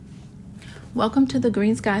Welcome to the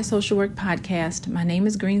Green Sky Social Work Podcast. My name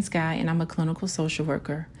is Green Sky and I'm a clinical social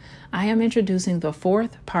worker. I am introducing the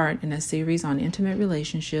fourth part in a series on intimate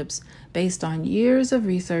relationships based on years of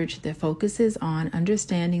research that focuses on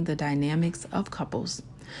understanding the dynamics of couples.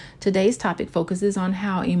 Today's topic focuses on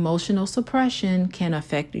how emotional suppression can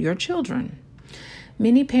affect your children.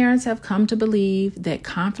 Many parents have come to believe that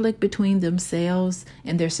conflict between themselves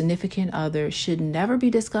and their significant other should never be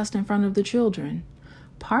discussed in front of the children,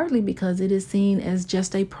 partly because it is seen as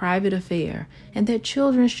just a private affair and that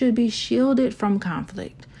children should be shielded from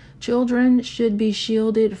conflict. Children should be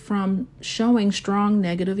shielded from showing strong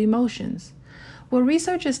negative emotions. Well,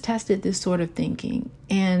 researchers tested this sort of thinking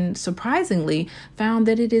and surprisingly found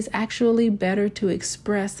that it is actually better to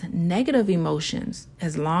express negative emotions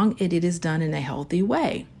as long as it is done in a healthy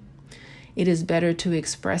way. It is better to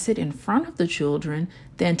express it in front of the children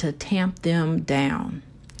than to tamp them down.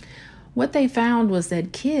 What they found was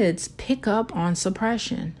that kids pick up on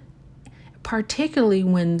suppression, particularly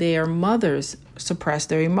when their mothers suppress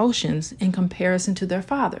their emotions in comparison to their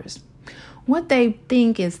fathers. What they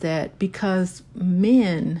think is that because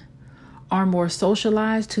men are more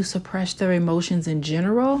socialized to suppress their emotions in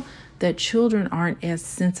general, that children aren't as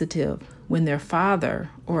sensitive when their father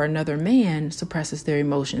or another man suppresses their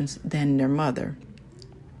emotions than their mother.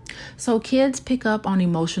 So kids pick up on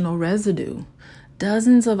emotional residue.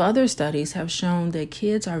 Dozens of other studies have shown that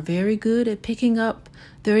kids are very good at picking up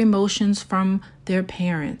their emotions from their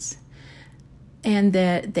parents, and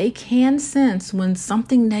that they can sense when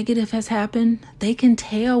something negative has happened. They can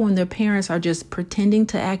tell when their parents are just pretending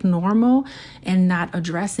to act normal and not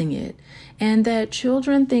addressing it. And that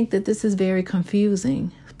children think that this is very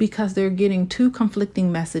confusing because they're getting two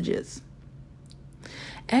conflicting messages.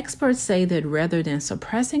 Experts say that rather than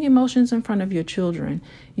suppressing emotions in front of your children,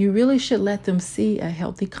 you really should let them see a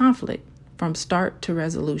healthy conflict from start to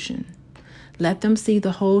resolution. Let them see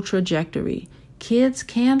the whole trajectory. Kids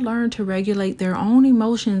can learn to regulate their own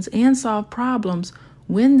emotions and solve problems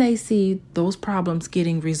when they see those problems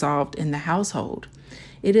getting resolved in the household.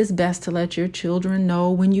 It is best to let your children know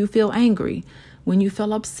when you feel angry, when you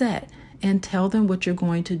feel upset, and tell them what you're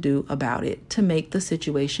going to do about it to make the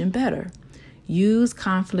situation better. Use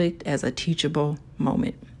conflict as a teachable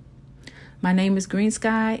moment. My name is Green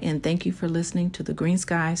Sky, and thank you for listening to the Green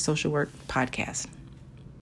Sky Social Work Podcast.